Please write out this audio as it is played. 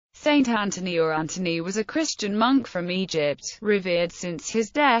Saint Antony or Antony was a Christian monk from Egypt, revered since his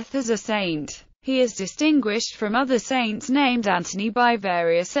death as a saint. He is distinguished from other saints named Antony by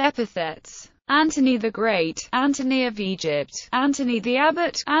various epithets: Antony the Great, Antony of Egypt, Antony the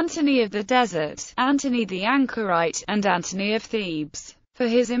Abbot, Antony of the Desert, Antony the Anchorite, and Antony of Thebes. For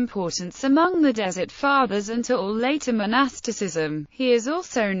his importance among the Desert Fathers and to all later monasticism, he is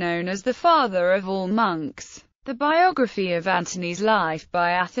also known as the father of all monks. The biography of Antony's life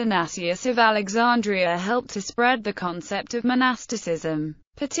by Athanasius of Alexandria helped to spread the concept of monasticism,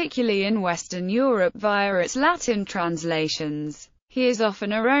 particularly in Western Europe via its Latin translations. He is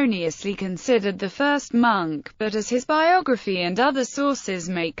often erroneously considered the first monk, but as his biography and other sources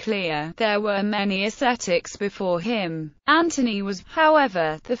make clear, there were many ascetics before him. Antony was,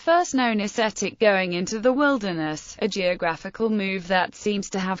 however, the first known ascetic going into the wilderness, a geographical move that seems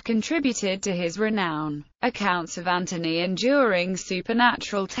to have contributed to his renown. Accounts of Antony enduring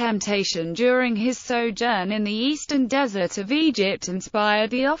supernatural temptation during his sojourn in the eastern desert of Egypt inspired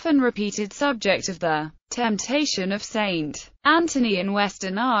the often repeated subject of the temptation of Saint Antony in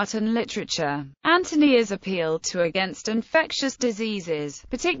Western art and literature. Antony has appealed to against infectious diseases,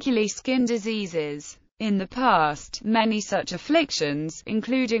 particularly skin diseases. In the past, many such afflictions,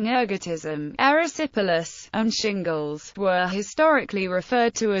 including ergotism, erysipelas, and shingles, were historically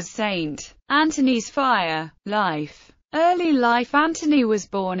referred to as Saint Antony's fire. Life. Early life. Antony was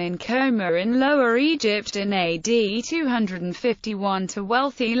born in Coma in Lower Egypt in AD 251 to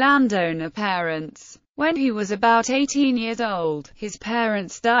wealthy landowner parents. When he was about 18 years old, his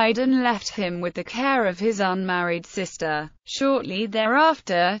parents died and left him with the care of his unmarried sister. Shortly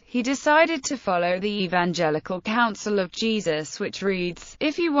thereafter, he decided to follow the evangelical counsel of Jesus, which reads,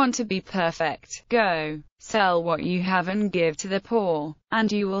 "If you want to be perfect, go, sell what you have and give to the poor,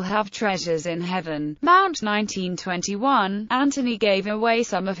 and you will have treasures in heaven." Mount 1921, Antony gave away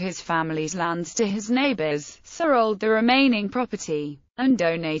some of his family's lands to his neighbors, sold the remaining property, and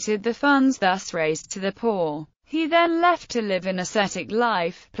donated the funds thus raised to the poor. He then left to live an ascetic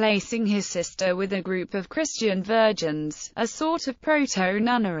life, placing his sister with a group of Christian virgins, a sort of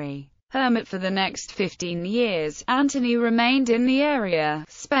proto-nunnery. Hermit for the next 15 years, Antony remained in the area,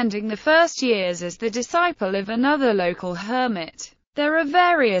 spending the first years as the disciple of another local hermit. There are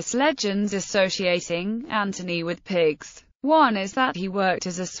various legends associating Antony with pigs. One is that he worked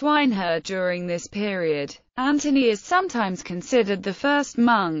as a swineherd during this period. Antony is sometimes considered the first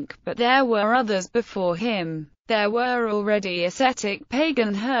monk, but there were others before him. There were already ascetic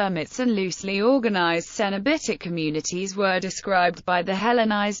pagan hermits, and loosely organized Cenobitic communities were described by the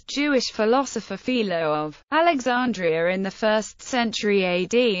Hellenized Jewish philosopher Philo of Alexandria in the 1st century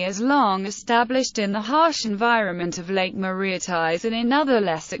AD as long established in the harsh environment of Lake Mareotis and in other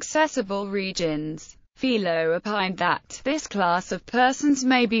less accessible regions. Philo opined that this class of persons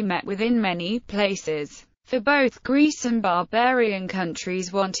may be met with in many places. For both Greece and barbarian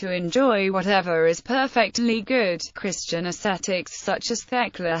countries want to enjoy whatever is perfectly good. Christian ascetics such as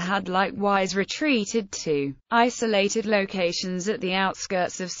Thecla had likewise retreated to isolated locations at the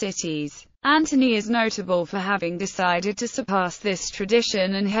outskirts of cities. Antony is notable for having decided to surpass this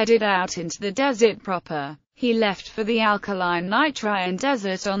tradition and headed out into the desert proper. He left for the alkaline Nitrian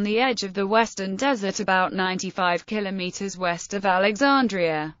desert on the edge of the western desert about 95 kilometers west of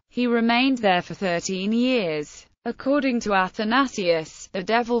Alexandria. He remained there for 13 years. According to Athanasius, the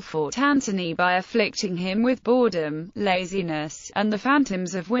devil fought Antony by afflicting him with boredom, laziness, and the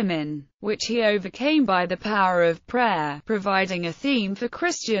phantoms of women, which he overcame by the power of prayer, providing a theme for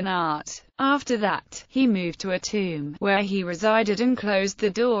Christian art. After that, he moved to a tomb, where he resided and closed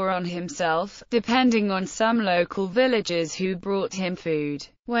the door on himself, depending on some local villagers who brought him food.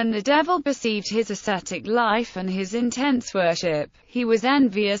 When the devil perceived his ascetic life and his intense worship, he was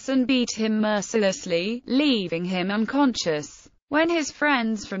envious and beat him mercilessly, leaving him unconscious. When his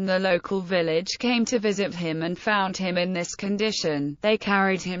friends from the local village came to visit him and found him in this condition, they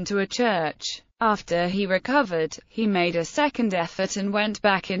carried him to a church. After he recovered, he made a second effort and went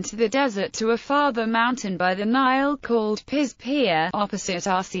back into the desert to a farther mountain by the Nile called Pispeia, opposite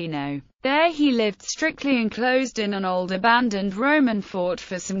Arsino. There he lived strictly enclosed in an old abandoned Roman fort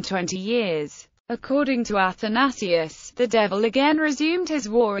for some 20 years. According to Athanasius, the devil again resumed his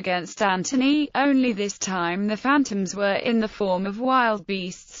war against Antony, only this time the phantoms were in the form of wild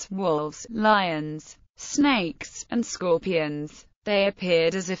beasts, wolves, lions, snakes, and scorpions. They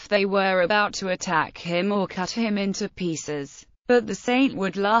appeared as if they were about to attack him or cut him into pieces. But the saint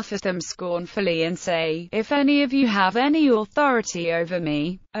would laugh at them scornfully and say, "If any of you have any authority over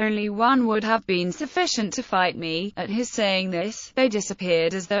me, only one would have been sufficient to fight me." At his saying this, they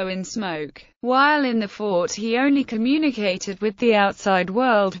disappeared as though in smoke. While in the fort, he only communicated with the outside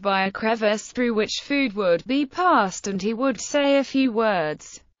world by a crevice through which food would be passed, and he would say a few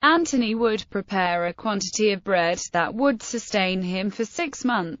words. Antony would prepare a quantity of bread that would sustain him for 6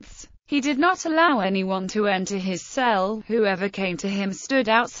 months. He did not allow anyone to enter his cell. Whoever came to him stood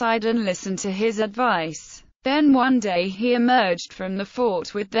outside and listened to his advice. Then one day he emerged from the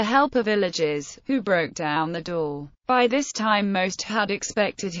fort with the help of villagers, who broke down the door. By this time most had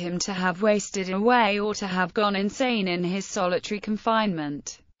expected him to have wasted away or to have gone insane in his solitary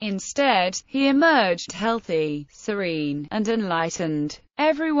confinement. Instead, he emerged healthy, serene, and enlightened.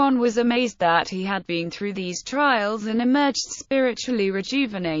 Everyone was amazed that he had been through these trials and emerged spiritually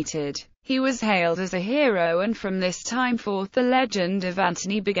rejuvenated. He was hailed as a hero, and from this time forth the legend of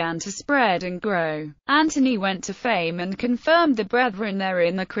Antony began to spread and grow. Antony went to fame and confirmed the brethren there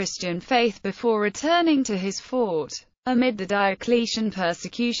in the Christian faith before returning to his fort. Amid the Diocletian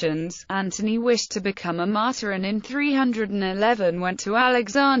persecutions, Antony wished to become a martyr and in 311 went to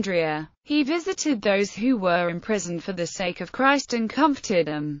Alexandria. He visited those who were imprisoned for the sake of Christ and comforted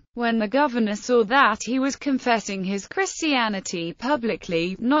them. When the governor saw that he was confessing his Christianity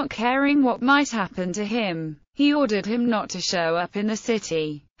publicly, not caring what might happen to him, he ordered him not to show up in the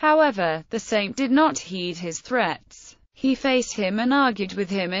city. However, the saint did not heed his threats. He faced him and argued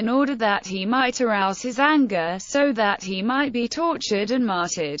with him in order that he might arouse his anger, so that he might be tortured and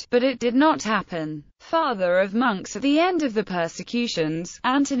martyred, but it did not happen. Father of monks, at the end of the persecutions,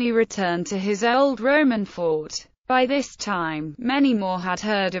 Antony returned to his old Roman fort. By this time, many more had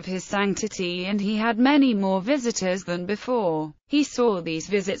heard of his sanctity and he had many more visitors than before. He saw these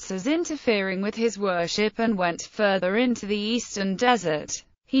visits as interfering with his worship and went further into the eastern desert.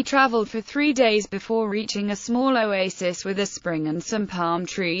 He traveled for 3 days before reaching a small oasis with a spring and some palm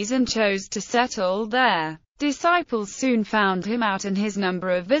trees and chose to settle there. Disciples soon found him out and his number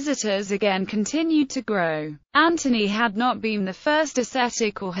of visitors again continued to grow. Antony had not been the first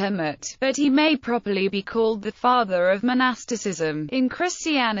ascetic or hermit, but he may properly be called the father of monasticism in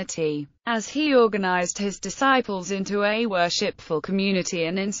Christianity, as he organized his disciples into a worshipful community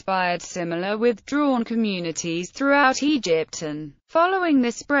and inspired similar withdrawn communities throughout Egypt. And following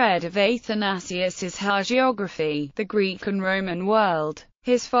the spread of Athanasius's hagiography, the Greek and Roman world,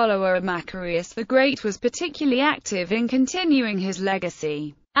 his follower Macarius the Great was particularly active in continuing his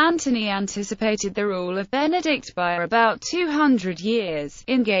legacy. Antony anticipated the rule of Benedict by about 200 years,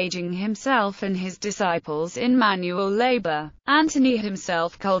 engaging himself and his disciples in manual labor. Antony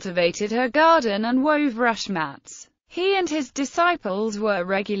himself cultivated a garden and wove rush mats. He and his disciples were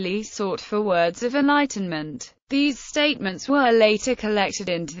regularly sought for words of enlightenment. These statements were later collected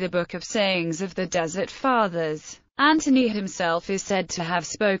into the Book of Sayings of the Desert Fathers. Antony himself is said to have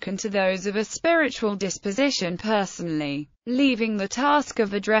spoken to those of a spiritual disposition personally, leaving the task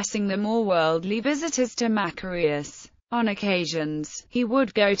of addressing the more worldly visitors to Macarius. On occasions, he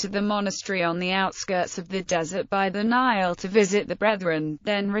would go to the monastery on the outskirts of the desert by the Nile to visit the brethren,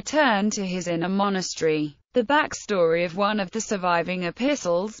 then return to his inner monastery. The backstory of one of the surviving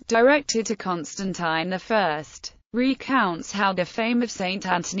epistles, directed to Constantine I, recounts how the fame of Saint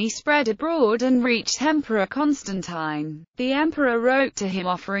Antony spread abroad and reached Emperor Constantine. The emperor wrote to him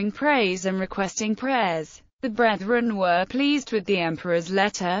offering praise and requesting prayers. The brethren were pleased with the emperor's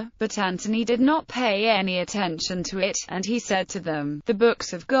letter, but Antony did not pay any attention to it, and he said to them, "The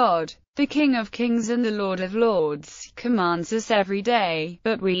books of God, the King of Kings and the Lord of Lords, commands us every day,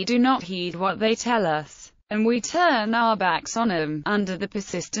 but we do not heed what they tell us, and we turn our backs on them." Under the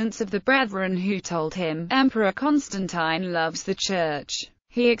persistence of the brethren who told him, Emperor Constantine loves the Church,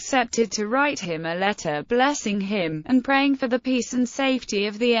 he accepted to write him a letter blessing him, and praying for the peace and safety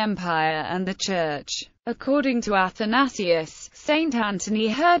of the empire and the Church. According to Athanasius, Saint Antony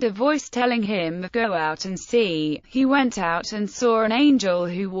heard a voice telling him, "Go out and see." He went out and saw an angel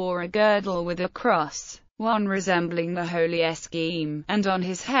who wore a girdle with a cross, one resembling the holy eschaim, and on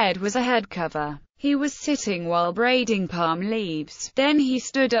his head was a head cover. He was sitting while braiding palm leaves. Then he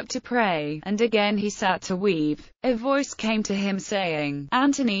stood up to pray, and again he sat to weave. A voice came to him saying,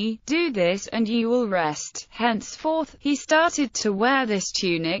 "Antony, do this, and you will rest." Henceforth, he started to wear this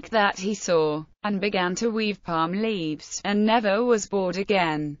tunic that he saw, and began to weave palm leaves, and never was bored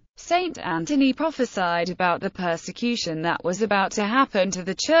again. Saint Antony prophesied about the persecution that was about to happen to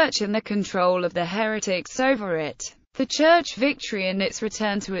the Church and the control of the heretics over it, the Church victory and its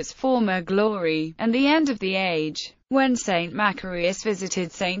return to its former glory, and the end of the age. When Saint Macarius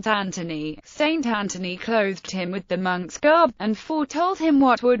visited Saint Antony clothed him with the monk's garb, and foretold him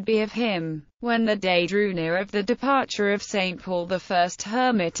what would be of him. When the day drew near of the departure of Saint Paul the first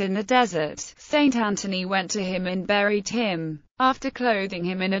hermit in the desert, Saint Antony went to him and buried him, after clothing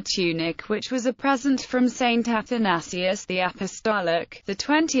him in a tunic which was a present from Saint Athanasius the Apostolic, the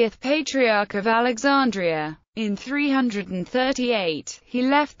 20th Patriarch of Alexandria. In 338, he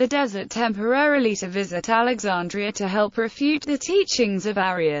left the desert temporarily to visit Alexandria to help refute the teachings of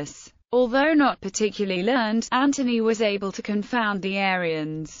Arius. Although not particularly learned, Antony was able to confound the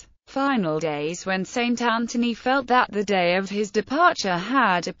Arians. Final days. When Saint Antony felt that the day of his departure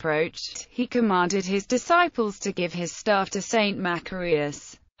had approached, he commanded his disciples to give his staff to Saint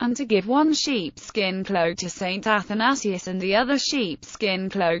Macarius, and to give one sheepskin cloak to Saint Athanasius and the other sheepskin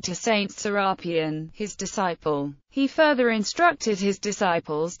cloak to Saint Serapion, his disciple. He further instructed his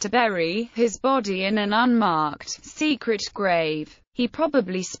disciples to bury his body in an unmarked, secret grave. He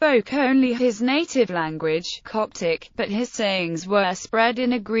probably spoke only his native language, Coptic, but his sayings were spread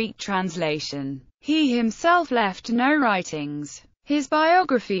in a Greek translation. He himself left no writings. His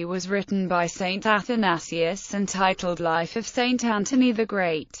biography was written by Saint Athanasius, entitled Life of Saint Antony the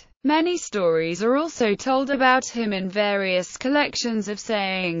Great. Many stories are also told about him in various collections of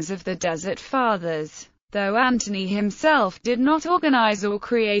sayings of the Desert Fathers. Though Antony himself did not organize or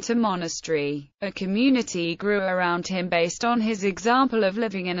create a monastery, a community grew around him based on his example of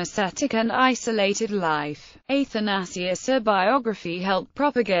living an ascetic and isolated life. Athanasius' biography helped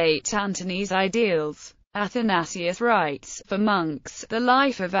propagate Antony's ideals. Athanasius writes, "For monks, the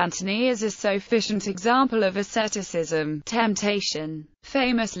life of Antony is a sufficient example of asceticism, temptation."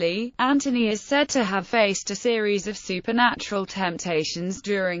 Famously, Antony is said to have faced a series of supernatural temptations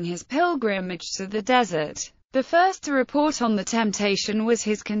during his pilgrimage to the desert. The first to report on the temptation was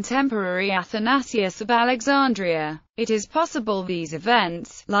his contemporary Athanasius of Alexandria. It is possible these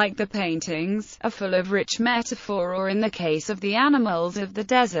events, like the paintings, are full of rich metaphor, or in the case of the animals of the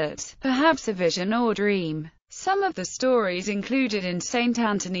desert, perhaps a vision or dream. Some of the stories included in Saint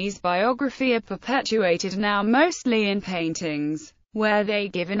Antony's biography are perpetuated now mostly in paintings, where they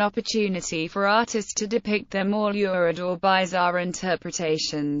give an opportunity for artists to depict their more lurid or bizarre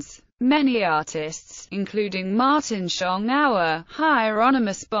interpretations. Many artists, including Martin Schongauer,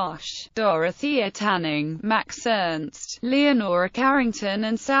 Hieronymus Bosch, Dorothea Tanning, Max Ernst, Leonora Carrington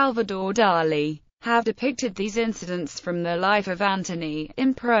and Salvador Dali, have depicted these incidents from the life of Antony,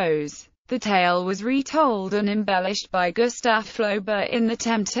 in prose. The tale was retold and embellished by Gustave Flaubert in The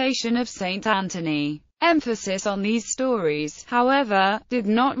Temptation of Saint Antony. Emphasis on these stories, however, did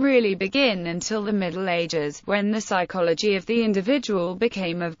not really begin until the Middle Ages, when the psychology of the individual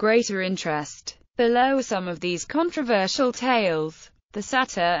became of greater interest. Below are some of these controversial tales. The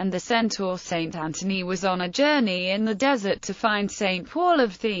Satyr and the Centaur. Saint Antony was on a journey in the desert to find Saint Paul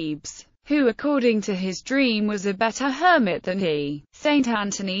of Thebes, who according to his dream was a better hermit than he. Saint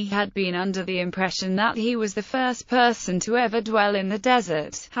Antony had been under the impression that he was the first person to ever dwell in the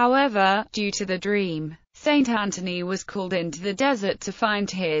desert. However, due to the dream, Saint Antony was called into the desert to find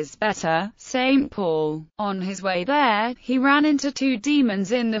his better, Saint Paul. On his way there, he ran into two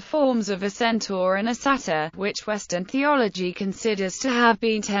demons in the forms of a centaur and a satyr, which Western theology considers to have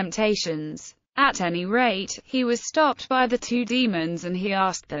been temptations. At any rate, he was stopped by the two demons and he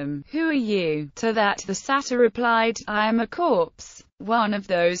asked them, "Who are you?" To that the satyr replied, "I am a corpse, one of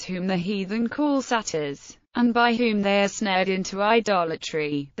those whom the heathen call satyrs, and by whom they are snared into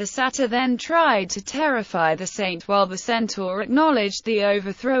idolatry." The satyr then tried to terrify the saint, while the centaur acknowledged the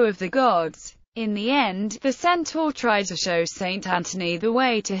overthrow of the gods. In the end, the centaur tried to show Saint Antony the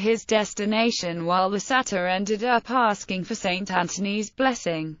way to his destination, while the satyr ended up asking for Saint Antony's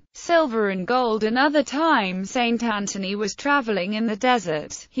blessing, silver and gold. Another time Saint Antony was traveling in the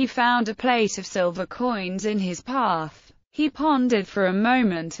desert. He found a plate of silver coins in his path. He pondered for a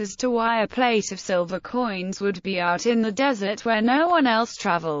moment as to why a plate of silver coins would be out in the desert where no one else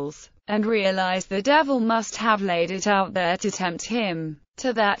travels, and realized the devil must have laid it out there to tempt him.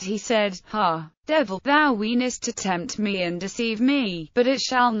 To that he said, "Ha, devil, thou weenest to tempt me and deceive me, but it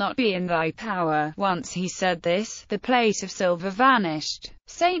shall not be in thy power." Once he said this, the plate of silver vanished.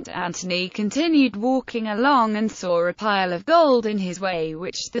 Saint Antony continued walking along and saw a pile of gold in his way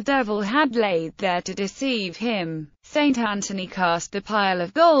which the devil had laid there to deceive him. Saint Antony cast the pile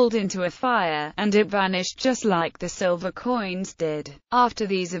of gold into a fire, and it vanished just like the silver coins did. After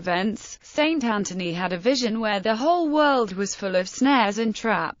these events, Saint Antony had a vision where the whole world was full of snares and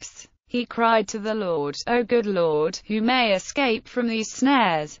traps. He cried to the Lord, "O good Lord, who may escape from these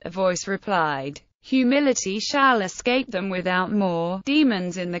snares?" A voice replied, humility shall escape them without more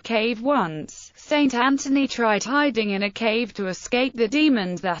demons in the cave. Once Saint Antony tried hiding in a cave to escape the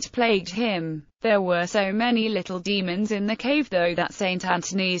demons that plagued him. There were so many little demons in the cave though that Saint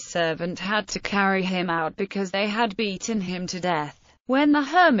Antony's servant had to carry him out because they had beaten him to death. When the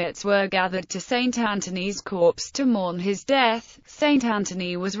hermits were gathered to Saint Antony's corpse to mourn his death, Saint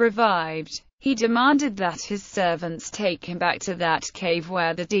Antony was revived. He demanded that his servants take him back to that cave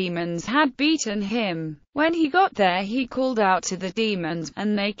where the demons had beaten him. When he got there he called out to the demons,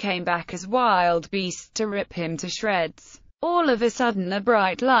 and they came back as wild beasts to rip him to shreds. All of a sudden a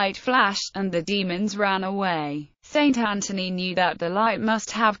bright light flashed, and the demons ran away. Saint Antony knew that the light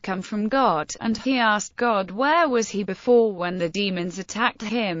must have come from God, and he asked God where was he before when the demons attacked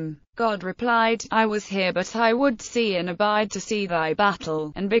him. God replied, I was here but I would see and abide to see thy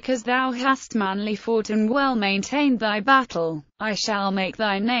battle, and because thou hast manly fought and well maintained thy battle, I shall make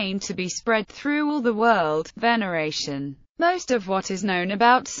thy name to be spread through all the world. Veneration. Most of what is known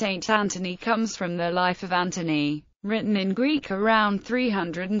about Saint Antony comes from the life of Antony, written in Greek around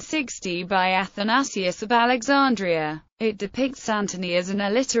 360 by Athanasius of Alexandria. It depicts Antony as an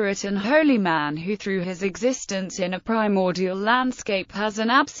illiterate and holy man who through his existence in a primordial landscape has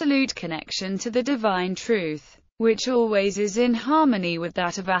an absolute connection to the divine truth, which always is in harmony with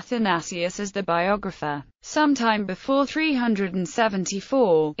that of Athanasius as the biographer. Sometime before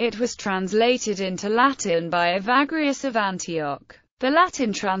 374, it was translated into Latin by Evagrius of Antioch. The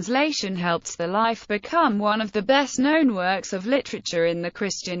Latin translation helped the life become one of the best-known works of literature in the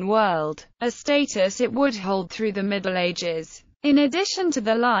Christian world, a status it would hold through the Middle Ages. In addition to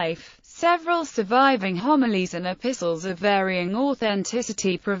the life, several surviving homilies and epistles of varying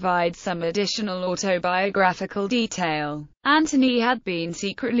authenticity provide some additional autobiographical detail. Antony had been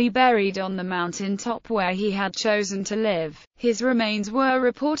secretly buried on the mountain top where he had chosen to live. His remains were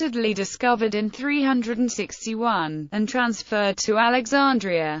reportedly discovered in 361, and transferred to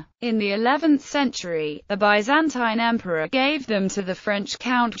Alexandria. In the 11th century, the Byzantine emperor gave them to the French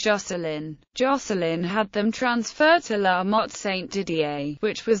Count Jocelyn. Jocelyn had them transferred to La Motte Saint-Didier,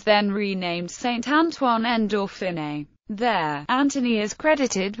 which was then renamed Saint Antoine en Dauphiné. There, Antony is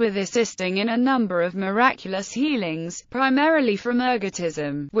credited with assisting in a number of miraculous healings, primarily from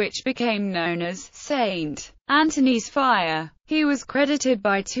ergotism, which became known as Saint Antony's fire. He was credited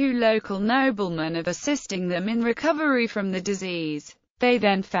by two local noblemen of assisting them in recovery from the disease. They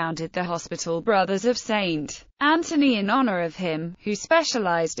then founded the Hospital Brothers of Saint Antony in honor of him, who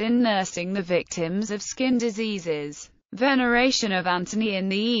specialized in nursing the victims of skin diseases. Veneration of Antony in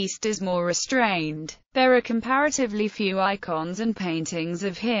the East is more restrained. There are comparatively few icons and paintings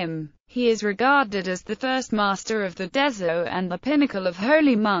of him. He is regarded as the first master of the desert and the pinnacle of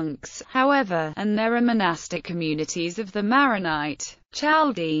holy monks, however, and there are monastic communities of the Maronite,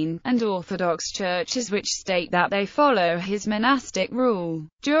 Chaldean, and Orthodox churches which state that they follow his monastic rule.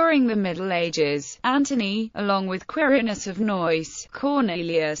 During the Middle Ages, Antony, along with Quirinus of Neuss,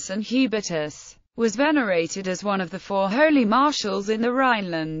 Cornelius and Hubertus, was venerated as one of the four holy marshals in the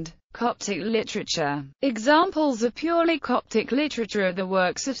Rhineland. Coptic literature. Examples of purely Coptic literature are the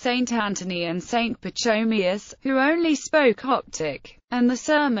works of Saint Antony and Saint Pachomius, who only spoke Coptic, and the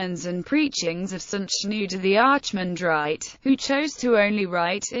sermons and preachings of Saint Shenouda the Archimandrite, who chose to only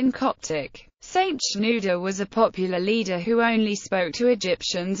write in Coptic. Saint Shenouda was a popular leader who only spoke to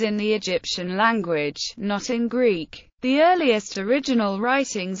Egyptians in the Egyptian language, not in Greek. The earliest original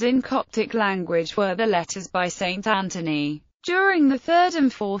writings in Coptic language were the letters by Saint Antony. During the 3rd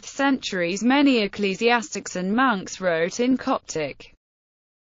and 4th centuries many ecclesiastics and monks wrote in Coptic.